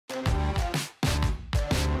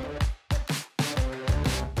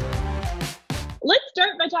let's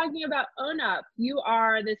start by talking about OwnUp. You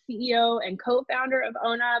are the CEO and co-founder of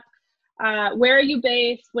OwnUp. Where are you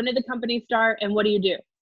based? When did the company start? And what do you do?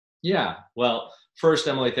 Yeah, well, first,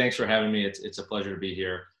 Emily, thanks for having me. It's a pleasure to be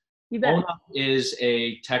here. You bet. OwnUp is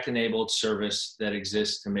a tech-enabled service that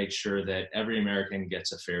exists to make sure that every American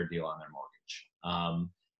gets a fair deal on their mortgage.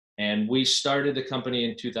 And we started the company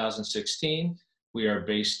in 2016. We are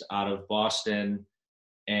based out of Boston.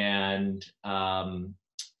 And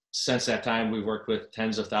since that time, we've worked with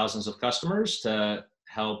tens of thousands of customers to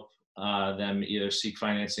help them either seek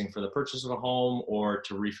financing for the purchase of a home or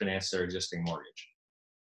to refinance their existing mortgage.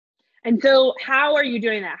 And so how are you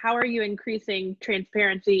doing that? How are you increasing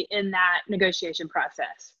transparency in that negotiation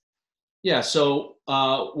process? Yeah, so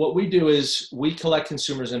what we do is we collect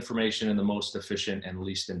consumers' information in the most efficient and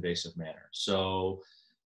least invasive manner. So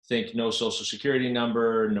think no social security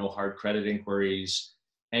number, no hard credit inquiries.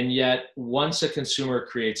 And yet, once a consumer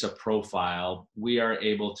creates a profile, we are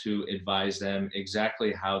able to advise them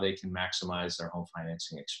exactly how they can maximize their home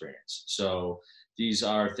financing experience. So these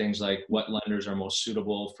are things like what lenders are most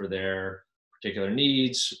suitable for their particular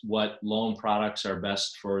needs, what loan products are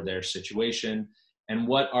best for their situation, and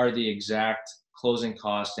what are the exact closing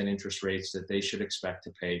costs and interest rates that they should expect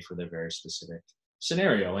to pay for their very specific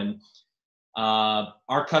scenario. And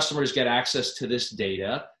our customers get access to this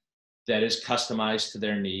data that is customized to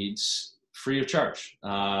their needs free of charge.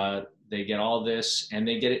 They get all this and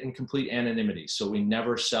they get it in complete anonymity. So we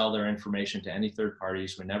never sell their information to any third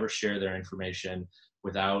parties. We never share their information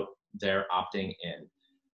without their opting in.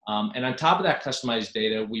 And on top of that customized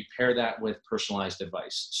data, we pair that with personalized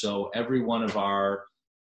advice. So every one of our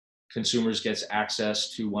consumers gets access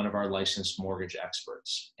to one of our licensed mortgage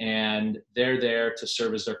experts. And they're there to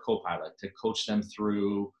serve as their co-pilot, to coach them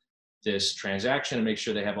through this transaction and make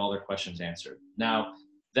sure they have all their questions answered. Now,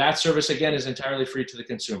 that service, again, is entirely free to the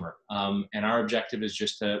consumer. And our objective is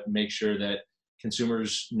just to make sure that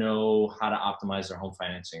consumers know how to optimize their home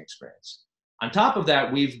financing experience. On top of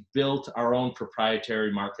that, we've built our own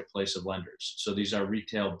proprietary marketplace of lenders. So these are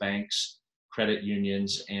retail banks, credit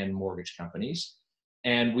unions, and mortgage companies.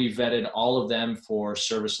 And we vetted all of them for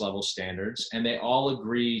service level standards, and they all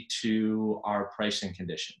agree to our pricing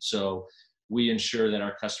conditions. So we ensure that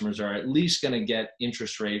our customers are at least going to get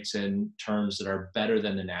interest rates and terms that are better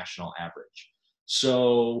than the national average.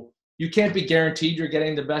 So you can't be guaranteed you're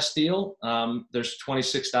getting the best deal. There's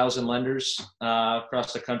 26,000 lenders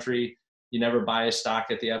across the country. You never buy a stock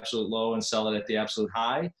at the absolute low and sell it at the absolute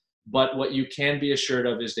high. But what you can be assured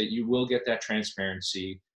of is that you will get that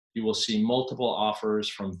transparency. You will see multiple offers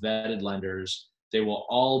from vetted lenders. They will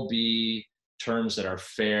all be terms that are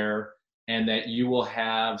fair, and that you will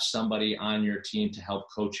have somebody on your team to help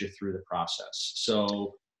coach you through the process.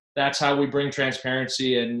 So that's how we bring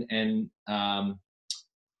transparency and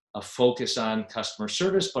a focus on customer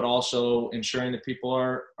service, but also ensuring that people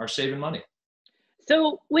are saving money.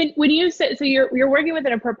 So when you say, so you're working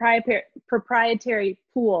within a proprietary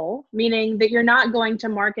pool, meaning that you're not going to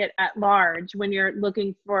market at large when you're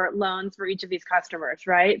looking for loans for each of these customers,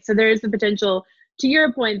 right? So there's the potential, to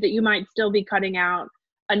your point, that you might still be cutting out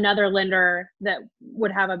another lender that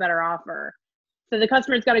would have a better offer. So the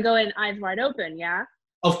customer's got to go in eyes wide open, yeah?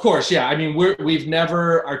 Of course, yeah. I mean, we've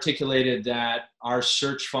never articulated that our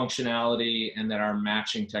search functionality and that our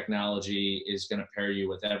matching technology is going to pair you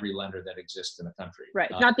with every lender that exists in the country.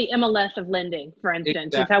 Right. Not the MLS of lending, for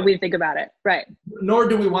instance, exactly. is how we think about it. Right. Nor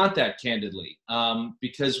do we want that, candidly,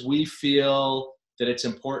 because we feel that it's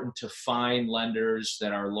important to find lenders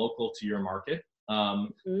that are local to your market.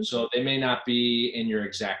 So they may not be in your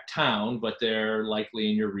exact town, but they're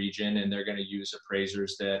likely in your region, and they're going to use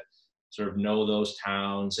appraisers that sort of know those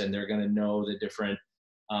towns, and they're going to know the different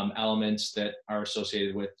elements that are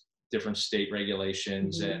associated with different state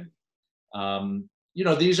regulations. And,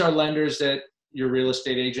 these are lenders that your real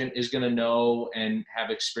estate agent is going to know and have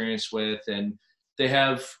experience with, and they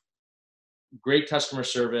have great customer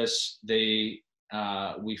service.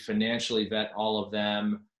 We financially vet all of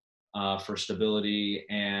them for stability.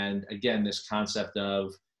 And again, this concept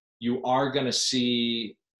of you are going to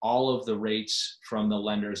see all of the rates from the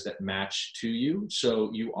lenders that match to you. So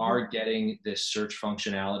you are getting this search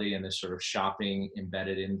functionality and this sort of shopping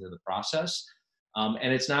embedded into the process.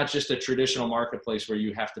 And it's not just a traditional marketplace where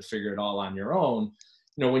you have to figure it all on your own.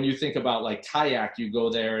 When you think about like Kayak, you go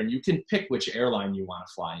there and you can pick which airline you want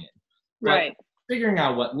to fly in. Right. But figuring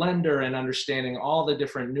out what lender and understanding all the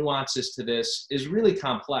different nuances to this is really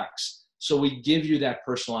complex. So we give you that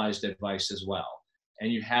personalized advice as well.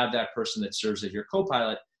 And you have that person that serves as your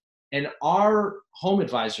co-pilot. And our home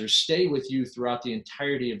advisors stay with you throughout the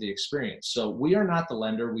entirety of the experience. So we are not the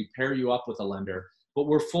lender. We pair you up with a lender, but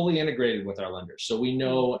we're fully integrated with our lenders. So we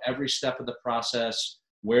know every step of the process,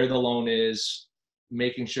 where the loan is,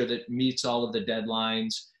 making sure that it meets all of the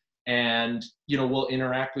deadlines. And, we'll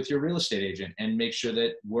interact with your real estate agent and make sure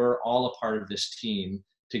that we're all a part of this team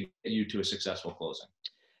to get you to a successful closing.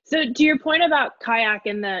 So to your point about Kayak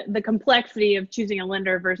and the complexity of choosing a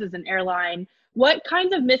lender versus an airline, what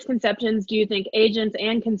kinds of misconceptions do you think agents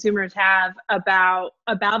and consumers have about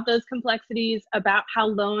those complexities, about how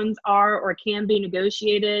loans are or can be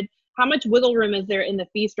negotiated? How much wiggle room is there in the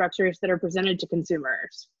fee structures that are presented to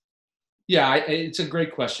consumers? Yeah, it's a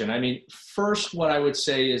great question. I mean, first, what I would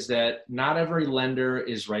say is that not every lender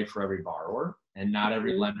is right for every borrower, and not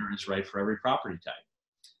every lender is right for every property type.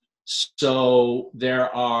 So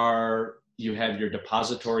you have your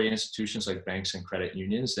depository institutions like banks and credit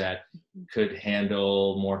unions that could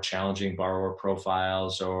handle more challenging borrower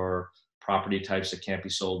profiles or property types that can't be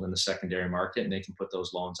sold in the secondary market, and they can put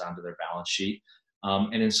those loans onto their balance sheet.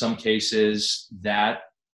 And in some cases, that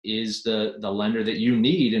is the lender that you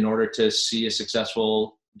need in order to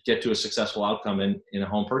get to a successful outcome in a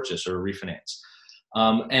home purchase or a refinance.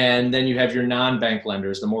 And then you have your non-bank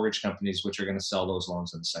lenders, the mortgage companies, which are going to sell those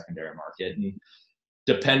loans in the secondary market. And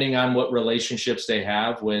depending on what relationships they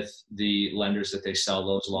have with the lenders that they sell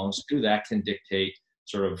those loans to, that can dictate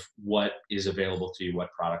sort of what is available to you,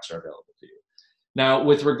 what products are available to you. Now,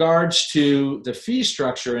 with regards to the fee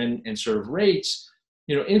structure and sort of rates,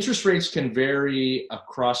 interest rates can vary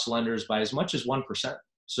across lenders by as much as 1%.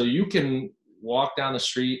 So you can walk down the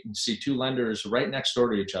street and see two lenders right next door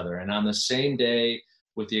to each other, and on the same day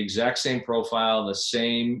with the exact same profile, the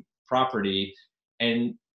same property,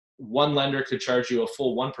 and one lender could charge you a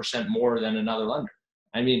full 1% more than another lender.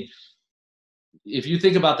 I mean, if you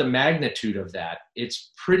think about the magnitude of that,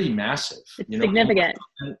 it's pretty massive. It's significant.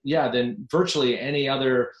 Than virtually any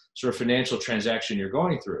other sort of financial transaction you're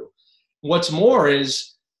going through. What's more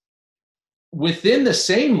is within the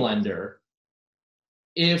same lender,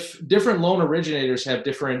 if different loan originators have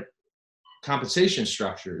different compensation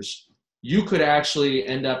structures, you could actually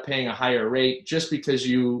end up paying a higher rate just because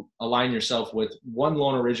you align yourself with one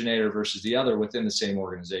loan originator versus the other within the same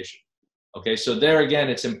organization. Okay, so there again,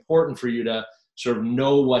 it's important for you to sort of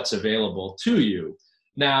know what's available to you.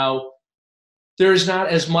 Now, there's not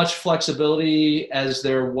as much flexibility as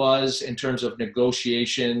there was in terms of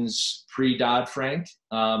negotiations pre-Dodd-Frank,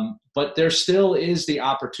 but there still is the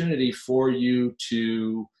opportunity for you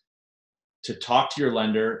to talk to your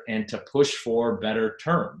lender and to push for better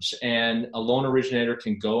terms. And a loan originator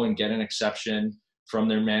can go and get an exception from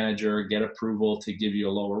their manager, get approval to give you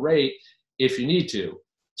a lower rate if you need to.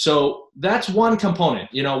 So that's one component.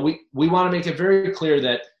 We want to make it very clear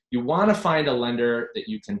that you want to find a lender that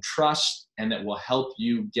you can trust and that will help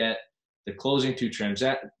you get the closing to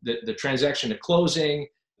the transaction to closing,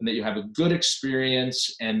 and that you have a good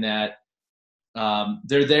experience and that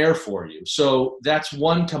they're there for you. So that's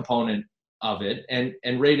one component of it,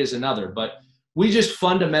 and rate is another. But we just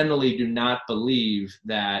fundamentally do not believe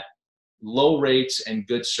that low rates and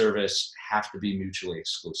good service have to be mutually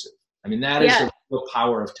exclusive. I mean, that is the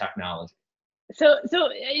power of technology. So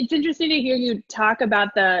it's interesting to hear you talk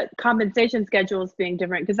about the compensation schedules being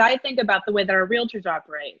different, because I think about the way that our realtors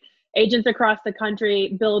operate. Agents across the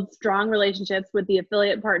country build strong relationships with the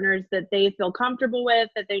affiliate partners that they feel comfortable with,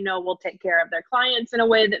 that they know will take care of their clients in a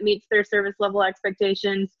way that meets their service level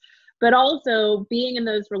expectations. But also being in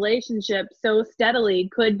those relationships so steadily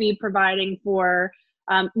could be providing for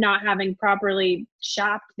not having properly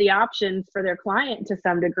shopped the options for their client to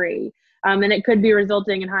some degree. And it could be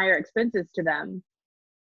resulting in higher expenses to them.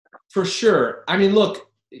 For sure. I mean,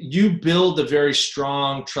 look, you build a very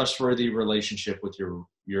strong, trustworthy relationship with your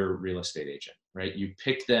real estate agent, right? You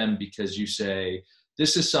pick them because you say,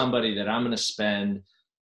 this is somebody that I'm going to spend,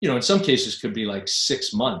 in some cases could be like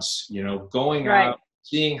 6 months, going out,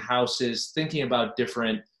 seeing houses, thinking about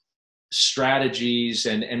different strategies.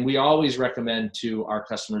 And we always recommend to our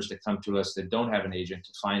customers that come to us that don't have an agent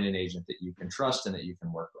to find an agent that you can trust and that you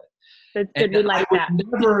can work with. That's good. We like that.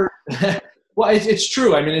 Never, well, it's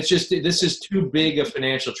true. I mean, it's just, this is too big a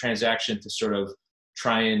financial transaction to sort of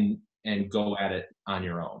try and go at it on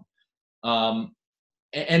your own.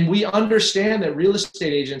 And we understand that real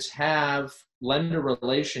estate agents have lender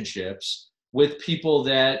relationships with people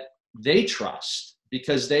that they trust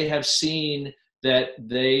because they have seen that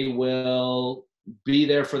they will be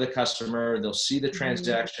there for the customer. They'll see the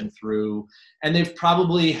transaction through, and they've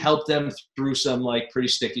probably helped them through some like pretty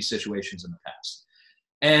sticky situations in the past.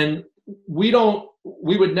 And we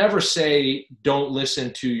would never say, don't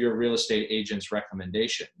listen to your real estate agent's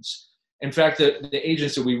recommendations. In fact, the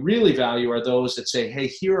agents that we really value are those that say, hey,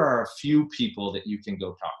 here are a few people that you can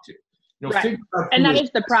go talk to. Right. Figure out And who that is.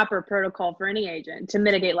 is the proper protocol for any agent to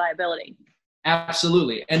mitigate liability.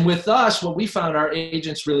 Absolutely. And with us, what we found our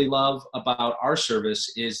agents really love about our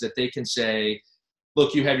service is that they can say,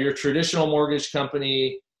 look, you have your traditional mortgage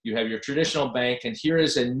company, you have your traditional bank, and here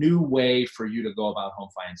is a new way for you to go about home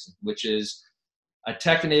financing, which is a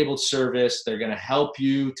tech-enabled service. They're going to help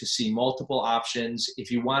you to see multiple options.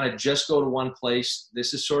 If you want to just go to one place,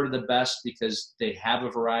 this is sort of the best because they have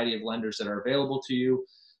a variety of lenders that are available to you.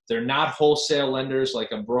 They're not wholesale lenders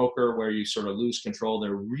like a broker where you sort of lose control.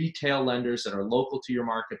 They're retail lenders that are local to your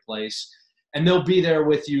marketplace, and they'll be there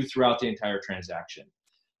with you throughout the entire transaction.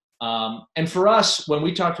 And for us, when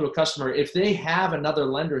we talk to a customer, if they have another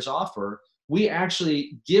lender's offer, we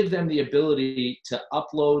actually give them the ability to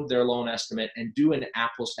upload their loan estimate and do an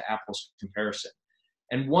apples to apples comparison.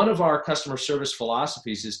 And one of our customer service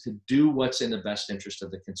philosophies is to do what's in the best interest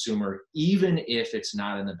of the consumer, even if it's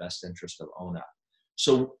not in the best interest of ONA.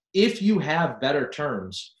 So if you have better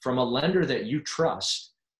terms from a lender that you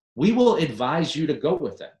trust, we will advise you to go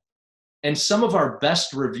with them. And some of our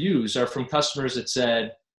best reviews are from customers that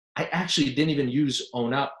said, I actually didn't even use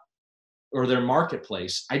ONA or their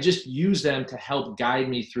marketplace. I just use them to help guide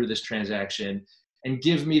me through this transaction and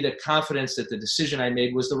give me the confidence that the decision I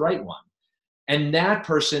made was the right one. And that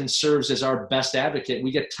person serves as our best advocate.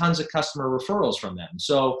 We get tons of customer referrals from them.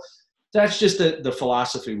 So that's just the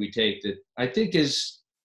philosophy we take that I think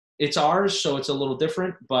it's ours. So it's a little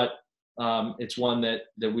different, but it's one that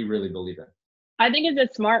we really believe in. I think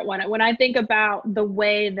it's a smart one. When I think about the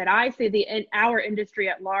way that I see our industry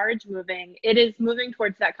at large moving, it is moving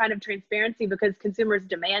towards that kind of transparency because consumers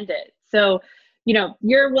demand it. So,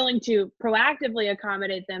 you're willing to proactively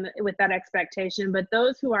accommodate them with that expectation, but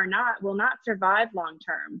those who are not will not survive long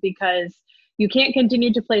term because you can't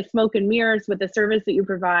continue to play smoke and mirrors with the service that you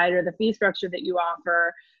provide or the fee structure that you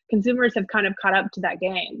offer. Consumers have kind of caught up to that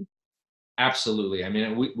game. Absolutely. I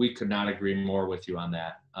mean, we could not agree more with you on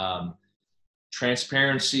that.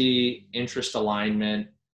 Transparency, interest alignment,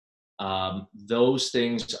 those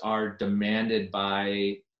things are demanded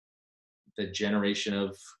by the generation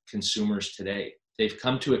of consumers today. They've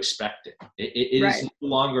come to expect it. It Right. is no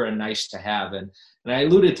longer a nice to have. And I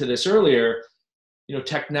alluded to this earlier,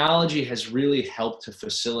 technology has really helped to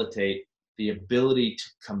facilitate the ability to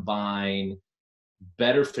combine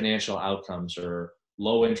better financial outcomes or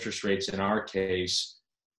low interest rates in our case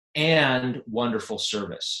and wonderful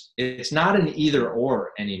service. It's not an either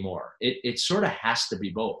or anymore. It sort of has to be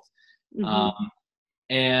both. Mm-hmm.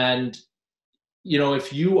 And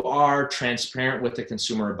if you are transparent with the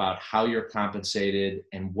consumer about how you're compensated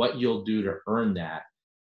and what you'll do to earn that,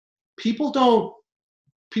 people don't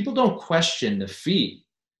question the fee.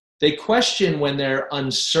 They question when they're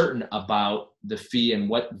uncertain about the fee and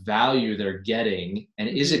what value they're getting, and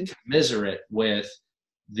is it commensurate with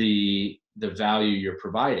the value you're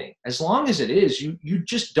providing. As long as it is, you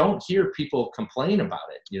just don't hear people complain about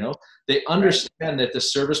it. They understand that the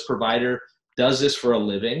service provider does this for a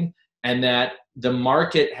living and that the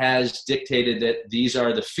market has dictated that these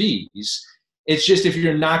are the fees. It's just if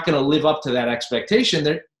you're not going to live up to that expectation,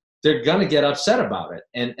 they're going to get upset about it.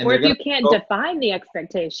 And or if you can't define the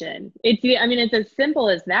expectation, it's as simple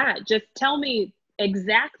as that. Just tell me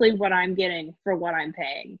exactly what I'm getting for what I'm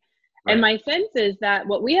paying. Right. And my sense is that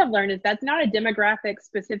what we have learned is that's not a demographic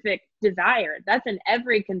specific desire. That's an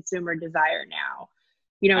every consumer desire now.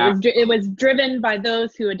 It was driven by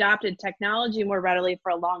those who adopted technology more readily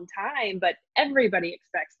for a long time, but everybody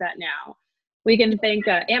expects that now. We can thank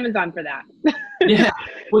Amazon for that. Yeah.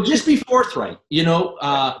 Well, just be forthright.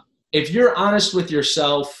 If you're honest with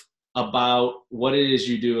yourself about what it is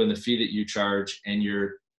you do and the fee that you charge, and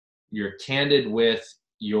you're candid with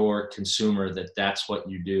your consumer that that's what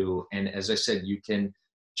you do, and as I said, you can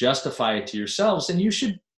justify it to yourselves, and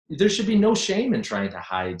there should be no shame in trying to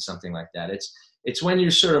hide something like that. It's when you're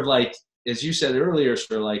sort of like, as you said earlier,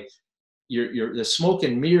 sort of like you're the smoke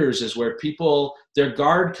and mirrors is where people, their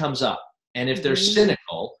guard comes up, and if they're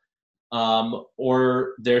cynical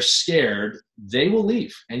or they're scared, they will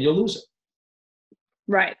leave and you'll lose it.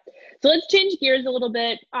 Right. So let's change gears a little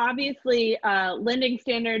bit. Obviously, lending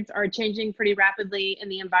standards are changing pretty rapidly in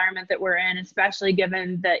the environment that we're in, especially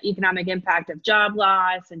given the economic impact of job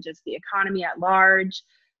loss and just the economy at large.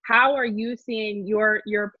 How are you seeing your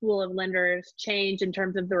pool of lenders change in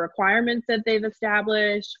terms of the requirements that they've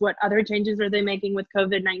established? What other changes are they making with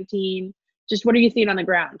COVID-19? Just what are you seeing on the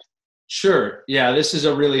ground? Sure. Yeah, this is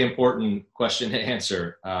a really important question to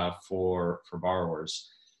answer for borrowers.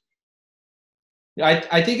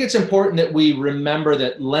 I think it's important that we remember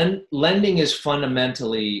that lending is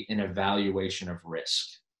fundamentally an evaluation of risk.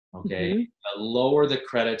 Okay. The lower the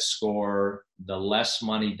credit score, the less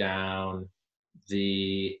money down,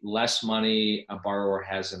 the less money a borrower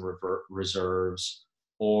has in reserves,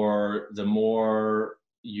 or the more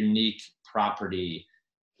unique property.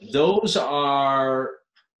 Those are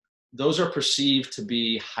perceived to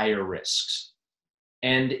be higher risks.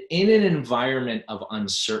 And in an environment of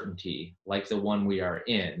uncertainty like the one we are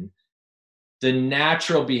in, the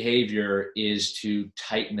natural behavior is to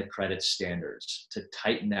tighten the credit standards, to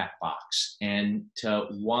tighten that box, and to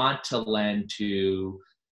want to lend to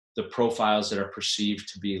the profiles that are perceived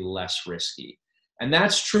to be less risky. And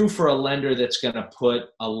that's true for a lender that's going to put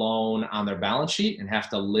a loan on their balance sheet and have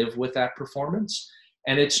to live with that performance.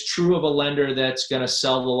 And it's true of a lender that's going to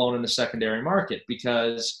sell the loan in the secondary market,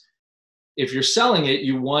 because if you're selling it,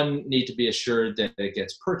 you need to be assured that it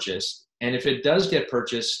gets purchased. And if it does get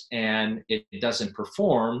purchased and it doesn't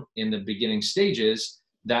perform in the beginning stages,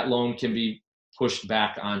 that loan can be pushed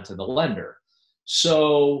back onto the lender.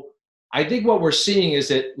 So I think what we're seeing is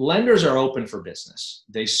that lenders are open for business.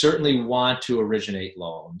 They certainly want to originate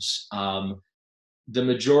loans. The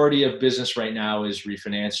majority of business right now is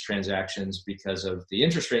refinance transactions because of the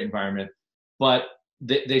interest rate environment, but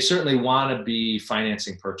they certainly want to be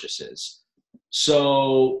financing purchases.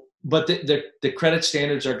 So, but the credit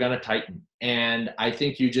standards are going to tighten. And I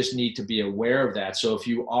think you just need to be aware of that. So if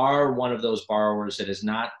you are one of those borrowers that is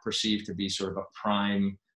not perceived to be sort of a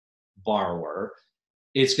prime borrower,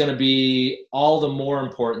 it's going to be all the more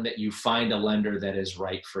important that you find a lender that is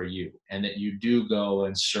right for you, and that you do go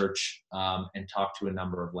and search and talk to a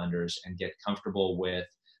number of lenders and get comfortable with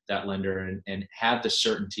that lender, and have the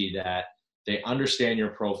certainty that they understand your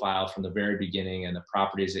profile from the very beginning and the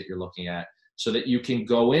properties that you're looking at, so that you can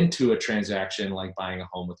go into a transaction like buying a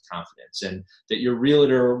home with confidence, and that your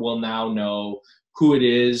realtor will now know who it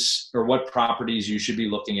is or what properties you should be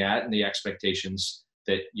looking at and the expectations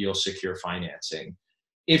that you'll secure financing.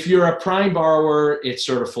 If you're a prime borrower, it's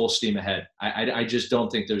sort of full steam ahead. I just don't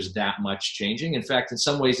think there's that much changing. In fact, in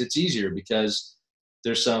some ways it's easier, because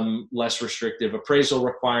there's some less restrictive appraisal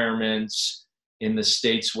requirements in the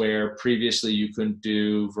states where previously you couldn't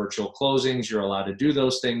do virtual closings. You're allowed to do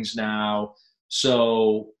those things now.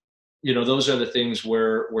 So, those are the things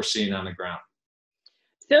we're seeing on the ground.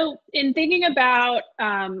 So in thinking about,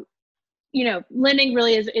 lending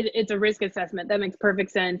really it's a risk assessment. That makes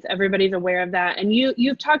perfect sense. Everybody's aware of that. And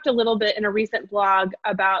you've talked a little bit in a recent blog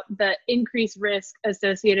about the increased risk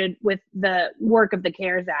associated with the work of the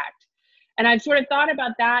CARES Act. And I've sort of thought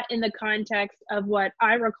about that in the context of what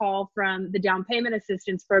I recall from the down payment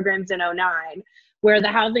assistance programs in 2009, where the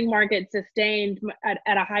housing market sustained at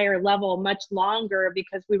a higher level much longer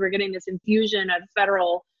because we were getting this infusion of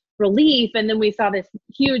federal relief. And then we saw this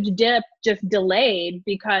huge dip just delayed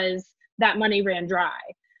because that money ran dry.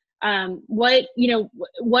 What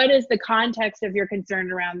is the context of your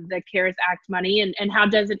concern around the CARES Act money, and how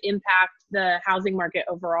does it impact the housing market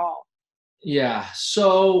overall? Yeah.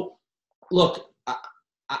 So look,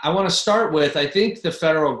 I want to start with, I think the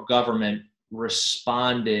federal government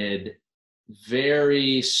responded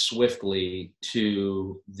very swiftly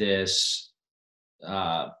to this,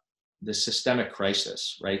 the systemic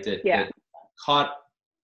crisis, right? That caught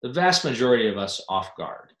the vast majority of us off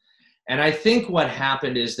guard. And I think what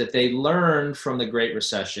happened is that they learned from the Great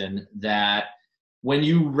Recession that when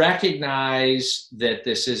you recognize that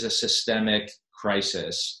this is a systemic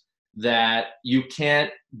crisis, that you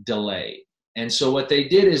can't delay. And so what they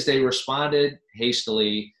did is they responded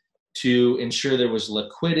hastily to ensure there was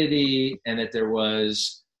liquidity and that there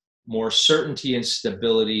was more certainty and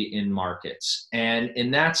stability in markets. And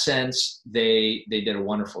in that sense, they did a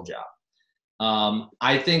wonderful job.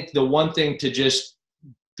 I think the one thing to just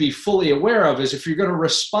be fully aware of is, if you're going to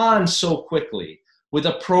respond so quickly with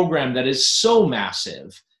a program that is so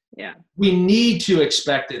massive, we need to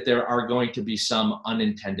expect that there are going to be some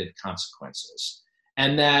unintended consequences,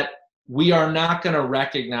 and that we are not going to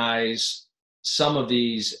recognize some of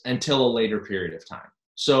these until a later period of time.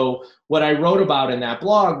 So what I wrote about in that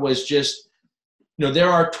blog was just, there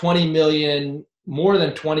are more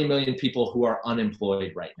than 20 million people who are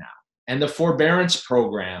unemployed right now. And the forbearance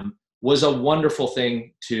program was a wonderful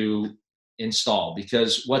thing to install,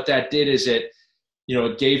 because what that did is it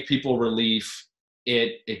gave people relief.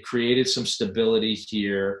 It created some stability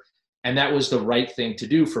here. And that was the right thing to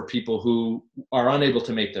do for people who are unable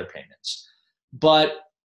to make their payments. But,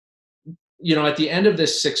 at the end of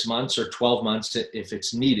this 6 months or 12 months, if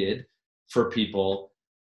it's needed for people,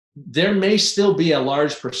 there may still be a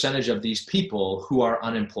large percentage of these people who are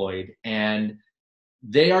unemployed, and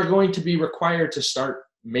they are going to be required to start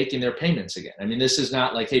making their payments again. I mean, this is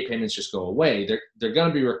not like, hey, payments just go away. They're going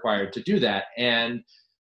to be required to do that. And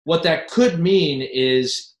what that could mean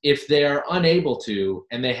is if they are unable to,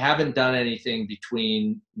 and they haven't done anything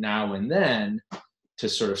between now and then to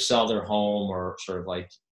sort of sell their home or sort of like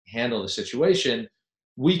handle the situation,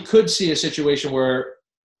 we could see a situation where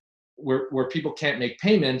people can't make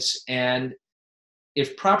payments. And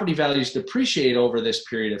if property values depreciate over this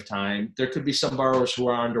period of time, there could be some borrowers who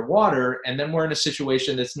are underwater. And then we're in a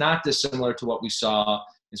situation that's not dissimilar to what we saw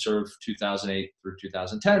in sort of 2008 through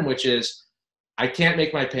 2010, which is I can't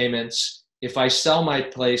make my payments. If I sell my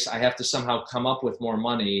place, I have to somehow come up with more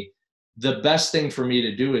money. The best thing for me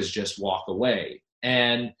to do is just walk away.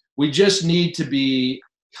 And we just need to be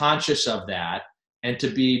conscious of that and to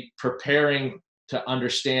be preparing to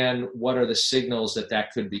understand what are the signals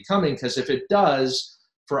that could be coming. Because if it does,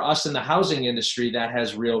 for us in the housing industry, that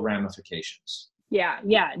has real ramifications. Yeah.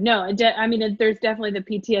 No, I mean, there's definitely the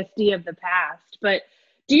PTSD of the past. But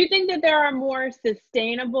do you think that there are more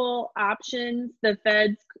sustainable options the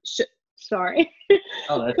feds could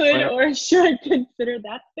or should consider?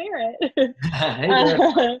 That ferret.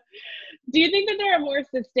 Do you think that there are more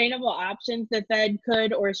sustainable options the Fed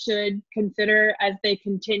could or should consider as they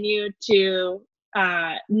continue to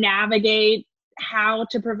navigate how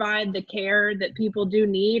to provide the care that people do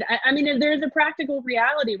need? I mean, there's a practical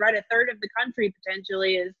reality, right? A third of the country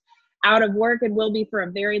potentially is out of work and will be for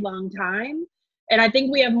a very long time. And I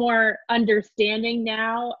think we have more understanding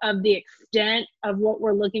now of the extent of what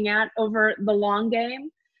we're looking at over the long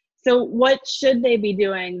game. So what should they be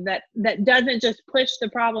doing that doesn't just push the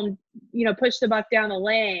problem, push the buck down the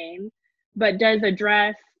lane, but does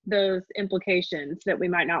address those implications that we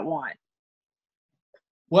might not want?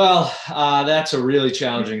 Well, that's a really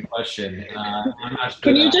challenging question. I'm not sure.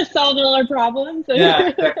 Can you just solve all our problems? Yeah,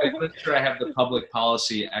 exactly. I'm not sure I have the public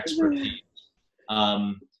policy expertise.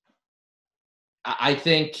 I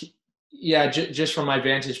think, just from my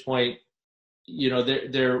vantage point,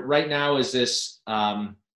 there right now is this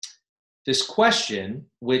this question,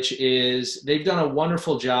 which is they've done a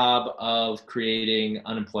wonderful job of creating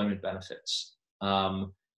unemployment benefits,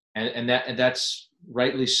 and that's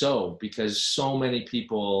rightly so, because so many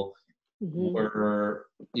people were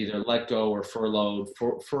either let go or furloughed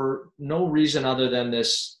for no reason other than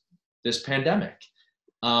this pandemic.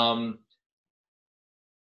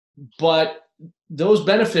 But those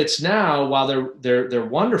benefits now, while they're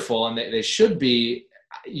wonderful and they should be,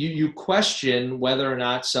 you question whether or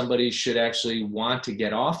not somebody should actually want to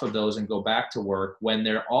get off of those and go back to work when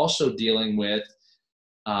they're also dealing with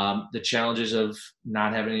the challenges of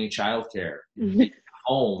not having any childcare,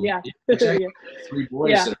 home. Yeah. Exactly. 3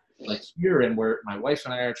 boys that are like here, and where my wife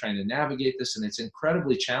and I are trying to navigate this, and it's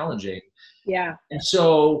incredibly challenging. Yeah. And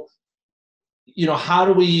so, how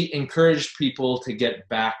do we encourage people to get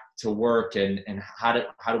back to work, and how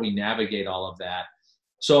do we navigate all of that?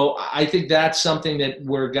 So I think that's something that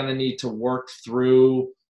we're going to need to work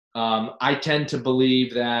through. I tend to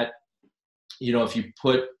believe that, if you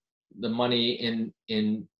put the money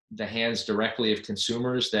in the hands directly of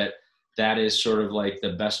consumers, that is sort of like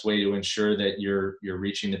the best way to ensure that you're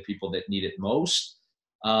reaching the people that need it most.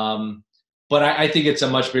 But I think it's a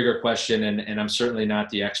much bigger question, and I'm certainly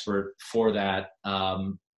not the expert for that.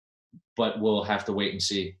 But we'll have to wait and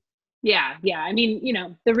see. Yeah. I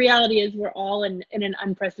mean, the reality is we're all in an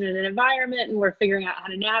unprecedented environment, and we're figuring out how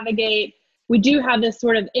to navigate. We do have this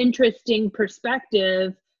sort of interesting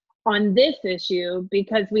perspective on this issue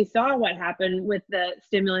because we saw what happened with the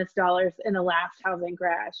stimulus dollars in the last housing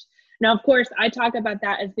crash. Now, of course, I talk about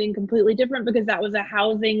that as being completely different because that was a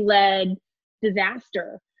housing-led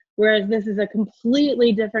disaster, whereas this is a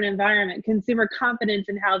completely different environment. Consumer confidence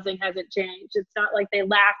in housing hasn't changed. It's not like they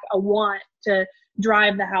lack a want to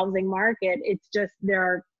drive the housing market. It's just there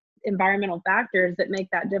are environmental factors that make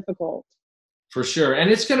that difficult. For sure.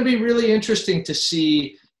 And it's going to be really interesting to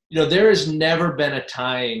see, there has never been a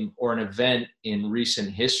time or an event in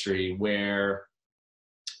recent history where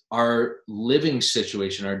our living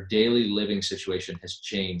situation, our daily living situation has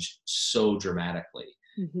changed so dramatically.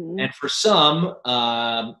 And for some,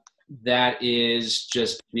 that is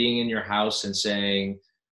just being in your house and saying,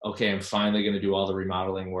 okay, I'm finally going to do all the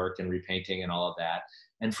remodeling work and repainting and all of that.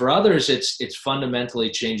 And for others, it's fundamentally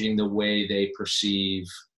changing the way they perceive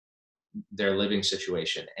their living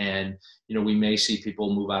situation. And, we may see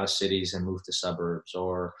people move out of cities and move to suburbs,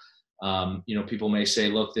 or, people may say,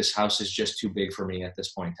 look, this house is just too big for me at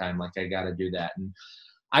this point in time. Like, I got to do that. And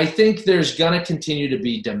I think there's going to continue to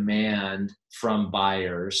be demand from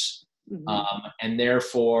buyers. And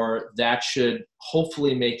therefore that should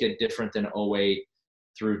hopefully make it different than 2008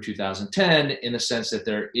 through 2010 in the sense that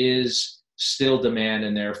there is still demand,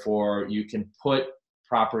 and therefore you can put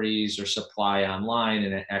properties or supply online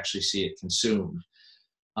and actually see it consumed.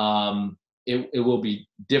 it will be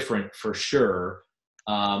different for sure.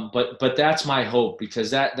 But that's my hope,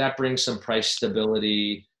 because that brings some price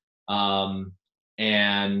stability, and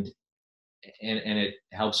it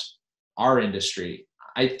helps our industry.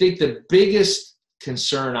 I think the biggest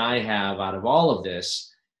concern I have out of all of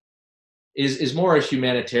this is more a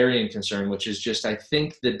humanitarian concern, which is just, I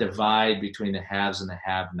think the divide between the haves and the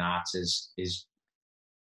have-nots is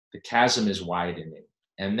the chasm is widening,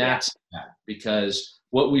 and that's bad, because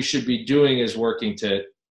what we should be doing is working to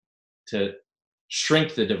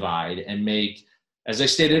shrink the divide and make, as I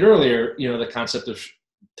stated earlier, the concept of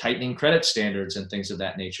tightening credit standards and things of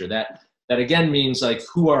that nature. That again means, like,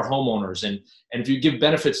 who are homeowners, and if you give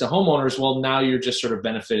benefits to homeowners, well, now you're just sort of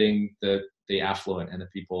benefiting the affluent and the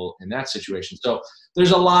people in that situation. So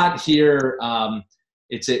there's a lot here.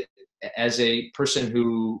 As a person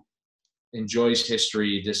who enjoys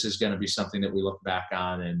history, this is going to be something that we look back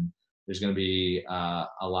on, and there's going to be a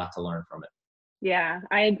lot to learn from it. Yeah,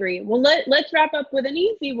 I agree. Well, let's wrap up with an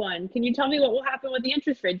easy one. Can you tell me what will happen with the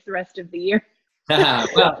interest rates the rest of the year?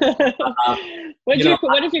 Well, what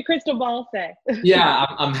does your crystal ball say? Yeah,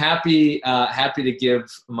 I'm happy to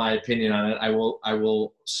give my opinion on it. I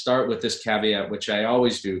will start with this caveat, which I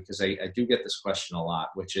always do, because I do get this question a lot,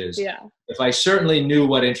 which is, if I certainly knew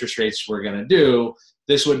what interest rates were going to do,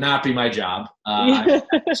 this would not be my job.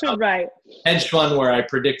 Right. Hedge fund where I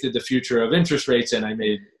predicted the future of interest rates, and I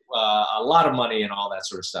made a lot of money and all that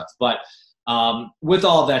sort of stuff. But with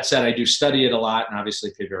all that said, I do study it a lot and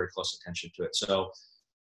obviously pay very close attention to it. So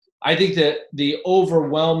I think that the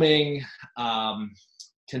overwhelming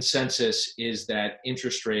consensus is that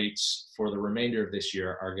interest rates for the remainder of this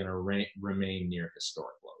year are going to remain near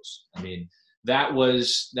historic lows. I mean, that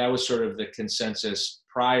was sort of the consensus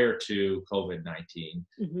prior to COVID-19.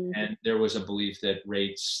 Mm-hmm. And there was a belief that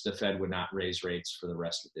the Fed would not raise rates for the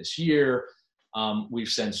rest of this year. We've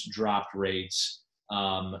since dropped rates.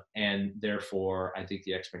 And therefore, I think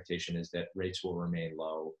the expectation is that rates will remain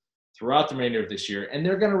low throughout the remainder of this year. And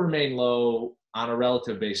they're going to remain low on a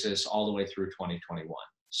relative basis all the way through 2021.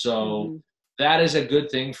 So that is a good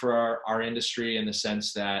thing for our industry, in the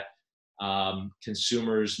sense that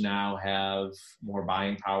consumers now have more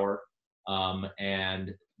buying power.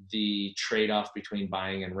 And the trade-off between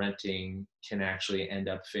buying and renting can actually end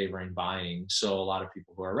up favoring buying. So a lot of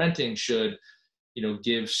people who are renting should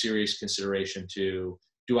give serious consideration to,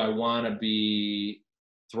 do I want to be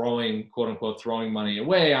quote unquote, throwing money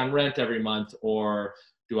away on rent every month, or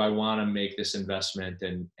do I want to make this investment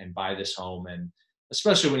and buy this home? And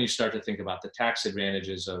especially when you start to think about the tax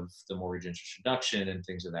advantages of the mortgage interest reduction and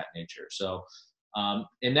things of that nature. So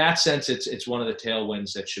in that sense, it's one of the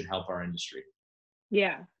tailwinds that should help our industry.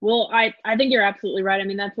 Yeah, well, I think you're absolutely right. I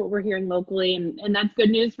mean, that's what we're hearing locally, and that's good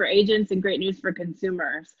news for agents and great news for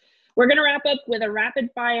consumers. We're going to wrap up with a rapid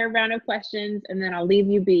fire round of questions, and then I'll leave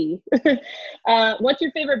you be. What's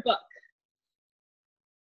your favorite book?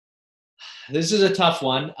 This is a tough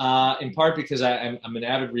one, in part because I'm an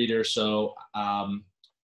avid reader. So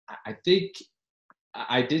I think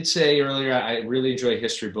I did say earlier, I really enjoy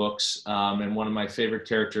history books. And one of my favorite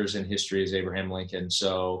characters in history is Abraham Lincoln.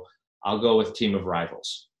 So I'll go with Team of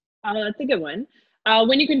Rivals. Oh, that's a good one.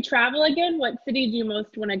 When you can travel again, what city do you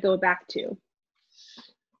most want to go back to?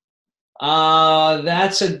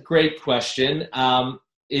 That's a great question.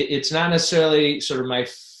 It's not necessarily sort of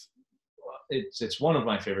it's one of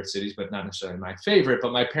my favorite cities, but not necessarily my favorite.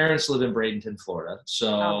 But my parents live in Bradenton, Florida.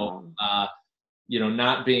 So,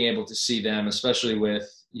 not being able to see them, especially with,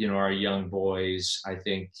 our young boys, I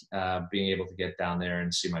think being able to get down there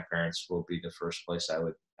and see my parents will be the first place I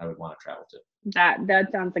would want to travel to.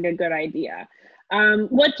 That sounds like a good idea.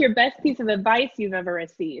 What's your best piece of advice you've ever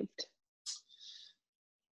received?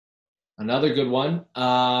 Another good one.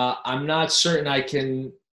 I'm not certain I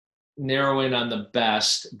can narrow in on the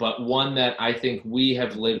best, but one that I think we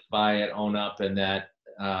have lived by at Own Up, and that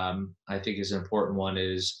I think is an important one,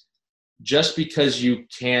 is just because you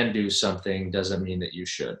can do something doesn't mean that you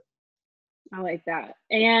should. I like that.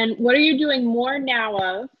 And what are you doing more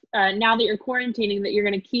now that you're quarantining, that you're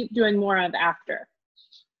going to keep doing more of after?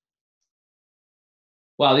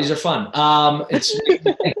 Wow, these are fun.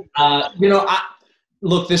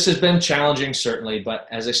 Look, this has been challenging, certainly, but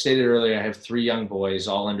as I stated earlier, I have 3 young boys,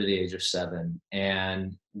 all under the age of 7,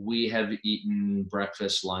 and we have eaten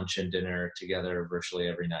breakfast, lunch, and dinner together virtually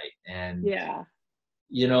every night. And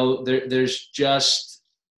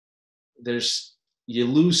you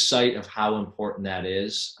lose sight of how important that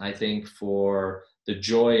is, I think, for the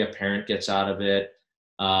joy a parent gets out of it,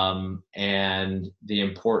 and the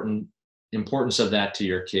importance of that to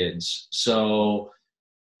your kids. So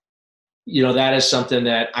that is something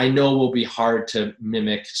that I know will be hard to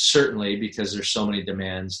mimic, certainly, because there's so many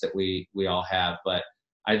demands that we all have. But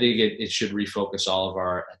I think it should refocus all of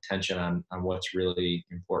our attention on what's really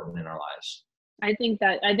important in our lives. I think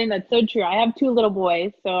that's so true. I have 2 little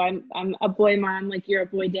boys, so I'm a boy mom, like you're a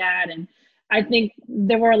boy dad, and I think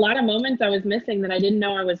there were a lot of moments I was missing that I didn't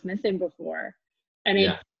know I was missing before. And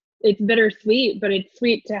it's bittersweet, but it's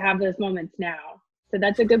sweet to have those moments now. So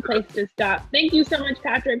that's a good place to stop. Thank you so much,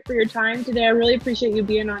 Patrick, for your time today. I really appreciate you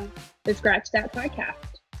being on the ScratchThat podcast.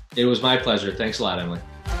 It was my pleasure. Thanks a lot, Emily.